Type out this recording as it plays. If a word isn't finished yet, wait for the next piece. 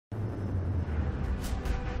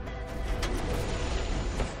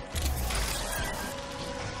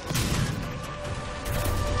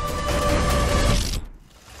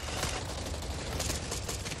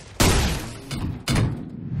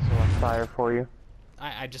fire for you.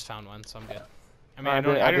 I just found one, so I'm good. I mean, I I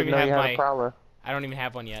don't didn't even know have you had my. a prowler. I don't even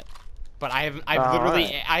have one yet. But I've literally,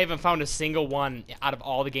 right. I haven't found a single one out of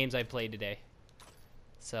all the games I've played today.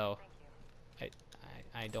 So,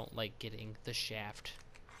 I don't like getting the shaft.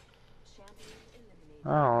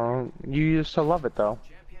 Oh, you used to love it though.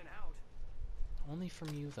 Only from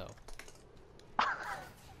you though.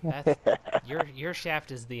 That's, your shaft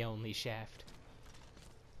is the only shaft.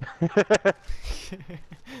 Yeah,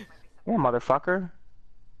 motherfucker.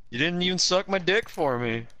 You didn't even suck my dick for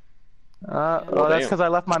me. Well, that's because I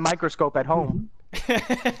left my microscope at home.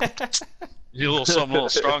 You're a little something a little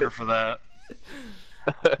stronger for that.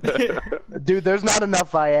 Dude, there's not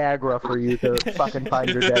enough Viagra for you to fucking find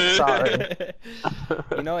your dick. Sorry.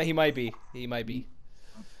 You know what? He might be. He might be.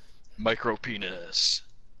 Micro penis.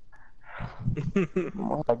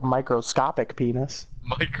 More like microscopic penis.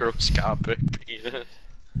 Microscopic penis.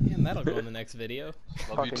 Yeah, and that'll go in the next video.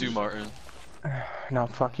 Love you too, Martin. No,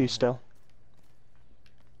 fuck you still.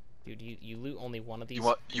 Dude, you loot only one of these.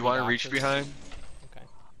 You want to reach behind? Okay.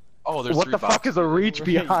 Oh, there's What three the fuck is a reach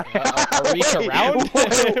behind? A reach around?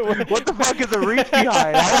 What the fuck is a reach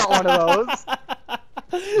behind? I want one of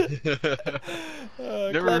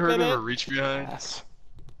those. Never heard of a reach behind? Yes.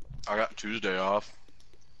 I got Tuesday off.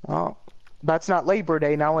 Oh, that's not Labor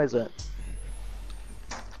Day now, is it?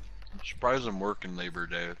 I'm surprised I'm working Labor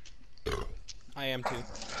Day. I am too.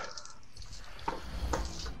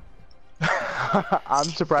 I'm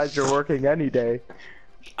surprised you're working any day.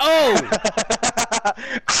 Oh!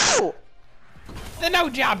 Ow! The no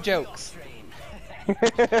job jokes!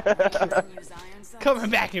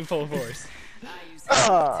 Coming back in full force.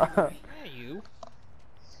 Yeah, you.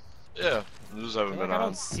 Yeah, I just haven't been I on.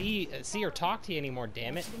 don't see or talk to you anymore,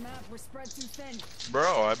 damn it.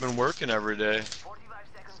 Bro, I've been working every day.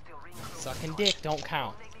 Sucking dick don't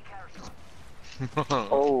count.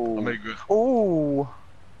 Oh. I make good. Oh.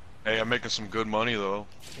 Hey, I'm making some good money though.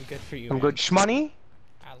 Good for you, Some man. good shmoney?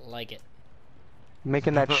 I like it.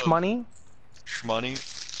 Making that shmoney? Shmoney.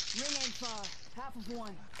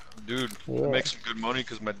 Dude, Yeah. I make some good money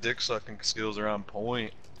because my dick sucking skills are on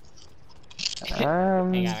point. Hang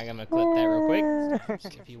on, I'm gonna clip that real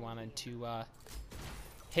quick. If you wanted to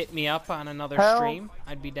hit me up on another stream,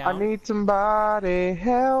 I'd be down. I need somebody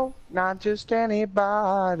help, not just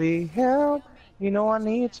anybody help. You know I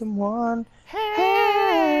need someone help.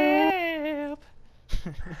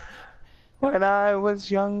 When I was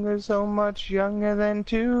younger, so much younger than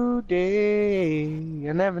today,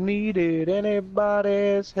 I never needed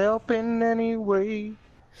anybody's help in any way.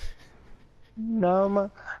 Now I'm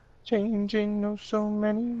changing oh so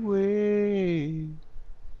many ways.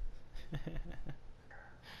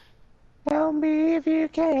 Tell me if you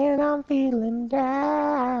can, I'm feeling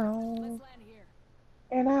down.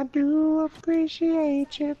 And I do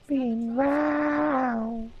appreciate you being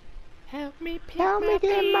round. Help me pick Help me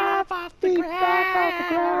get my feet back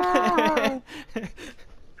off the ground.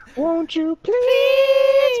 Won't you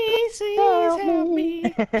please help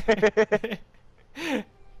me?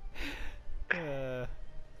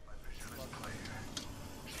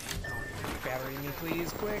 Battery me,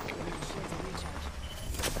 please, quick.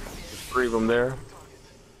 Three of them there.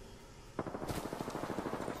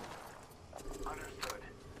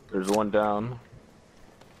 There's one down.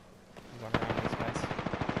 Going around these guys.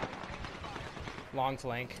 Long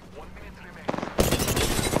flank.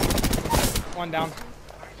 One down.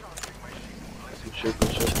 Good shit,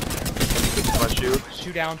 good shit. Good my shield.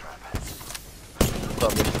 Two down.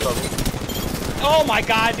 Cover. Oh my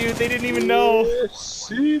god, dude, they didn't even know.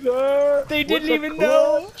 See that? They didn't even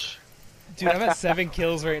know. Dude, I'm at 7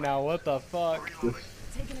 kills right now. What the fuck?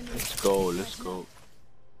 Let's go, let's go.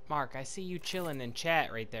 Mark, I see you chilling in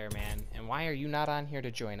chat right there, man. And why are you not on here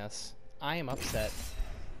to join us? I am upset.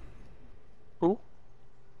 Who?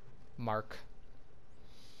 Mark.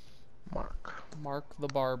 Mark. Mark the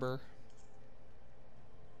barber.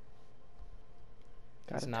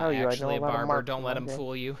 He's Gotta not tell you, I actually know a a lot of barber. Marks Don't let him around here.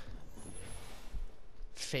 fool you.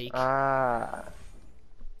 Fake.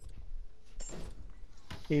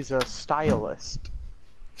 He's a stylist.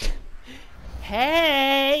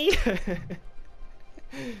 Hey!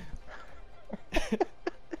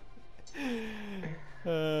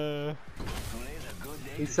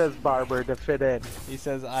 He says barber to fit in. He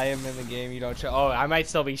says, I am in the game, you don't show. Oh, I might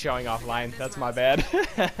still be showing offline. That's my bad.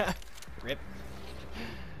 Rip.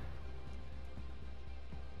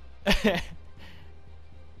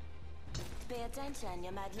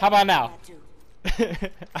 How about now?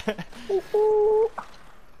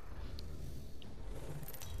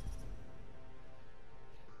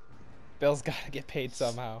 Bill's gotta get paid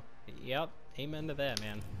somehow. Yep, amen to that,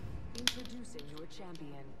 man. Introducing your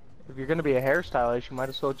champion. If you're gonna be a hairstylist, you might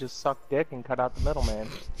as well just suck dick and cut out the middleman.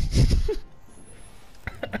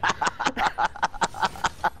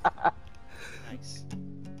 Nice.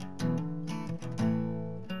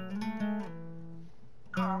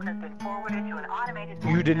 Call has been forwarded to an automated.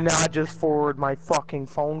 You did not just forward my fucking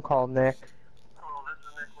phone call, Nick. Hello, this is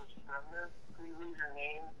Nicholas Tremner. Please leave your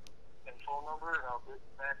name and phone number, and I'll get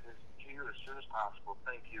back to you as soon as possible.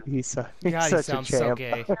 Thank you. He's God, he such a sounds so champ.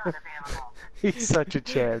 gay. Not available. He's such a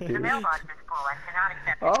champ, The dude. mailbox is full. I cannot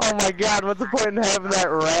accept Oh my god, what's the point in having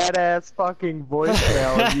that rad ass fucking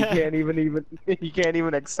voicemail if you can't even you can't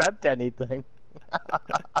even accept anything?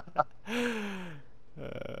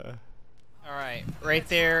 Alright, right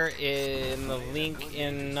there in the link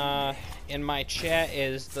in my chat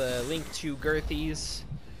is the link to Girthy's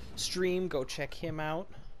stream. Go check him out.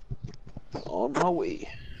 On my way.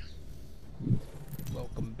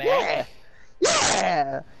 Welcome back.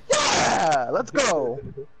 Yeah! Yeah! Let's go!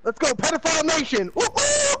 Let's go, Pedophile Nation! Woo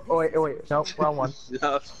 -woo! Oh wait, no, wrong one.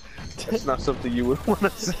 No, that's not something you would want to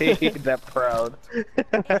say that proud.